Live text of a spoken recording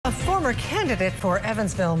former candidate for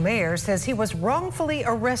Evansville mayor says he was wrongfully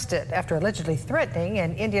arrested after allegedly threatening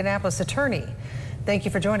an Indianapolis attorney. Thank you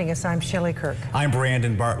for joining us. I'm Shelley Kirk. I'm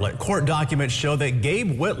Brandon Bartlett. Court documents show that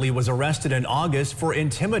Gabe Whitley was arrested in August for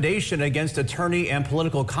intimidation against attorney and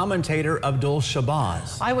political commentator Abdul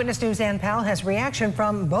Shabazz. Eyewitness News' Ann Powell has reaction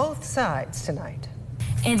from both sides tonight.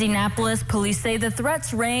 Indianapolis police say the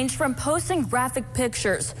threats range from posting graphic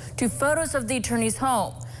pictures to photos of the attorney's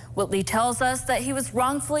home. Whitley tells us that he was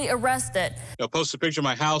wrongfully arrested. I posted a picture of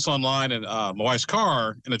my house online and my wife's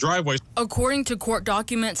car in the driveway. According to court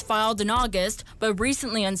documents filed in August but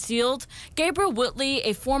recently unsealed, Gabriel Whitley,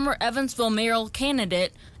 a former Evansville mayoral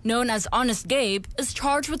candidate known as Honest Gabe, is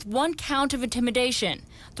charged with 1 count of intimidation,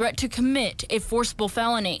 threat to commit a forcible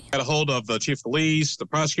felony. Got a hold of the chief of police, the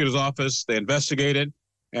prosecutor's office. They investigated,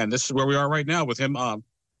 and this is where we are right now with him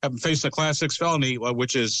having faced a Class 6 felony,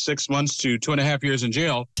 which is 6 months to 2.5 years in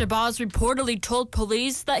jail. Shabazz reportedly told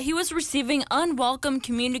police that he was receiving unwelcome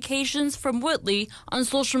communications from Whitley on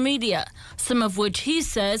social media, some of which he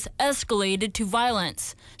says escalated to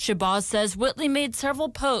violence. Shabazz says Whitley made several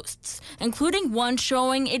posts, including one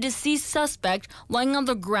showing a deceased suspect lying on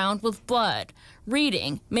the ground with blood,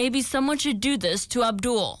 reading, "Maybe someone should do this to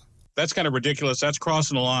Abdul." That's kind of ridiculous. That's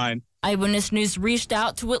crossing the line. Eyewitness News reached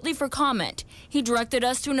out to Whitley for comment. He directed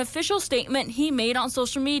us to an official statement he made on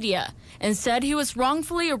social media and said he was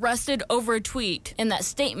wrongfully arrested over a tweet. In that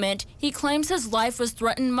statement, he claims his life was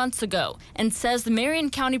threatened months ago and says the Marion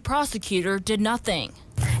County prosecutor did nothing.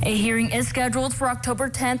 A hearing is scheduled for October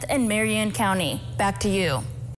 10th in Marion County. Back to you.